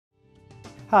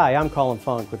Hi, I'm Colin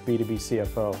Funk with B2B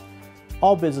CFO.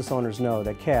 All business owners know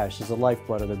that cash is the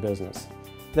lifeblood of their business.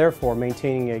 Therefore,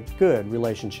 maintaining a good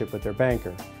relationship with their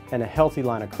banker and a healthy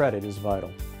line of credit is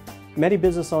vital. Many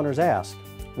business owners ask,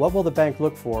 what will the bank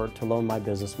look for to loan my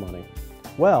business money?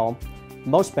 Well,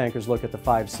 most bankers look at the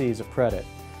 5 C's of credit,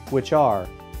 which are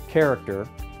character,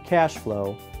 cash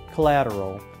flow,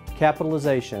 collateral,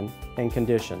 capitalization, and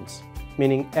conditions,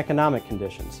 meaning economic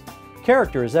conditions.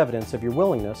 Character is evidence of your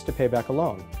willingness to pay back a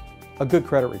loan. A good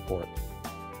credit report.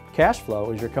 Cash flow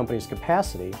is your company's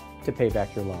capacity to pay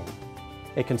back your loan.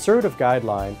 A conservative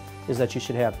guideline is that you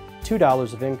should have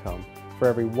 $2 of income for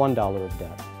every $1 of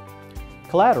debt.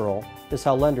 Collateral is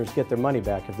how lenders get their money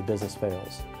back if the business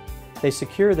fails. They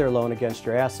secure their loan against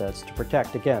your assets to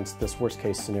protect against this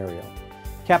worst-case scenario.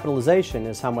 Capitalization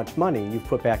is how much money you've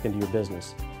put back into your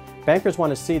business. Bankers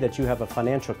want to see that you have a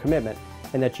financial commitment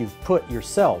and that you've put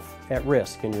yourself at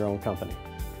risk in your own company.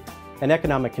 And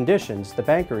economic conditions, the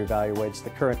banker evaluates the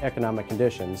current economic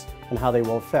conditions and how they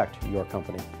will affect your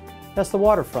company. That's the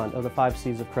waterfront of the 5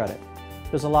 C's of credit.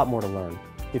 There's a lot more to learn.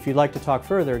 If you'd like to talk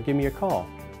further, give me a call.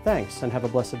 Thanks, and have a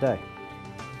blessed day.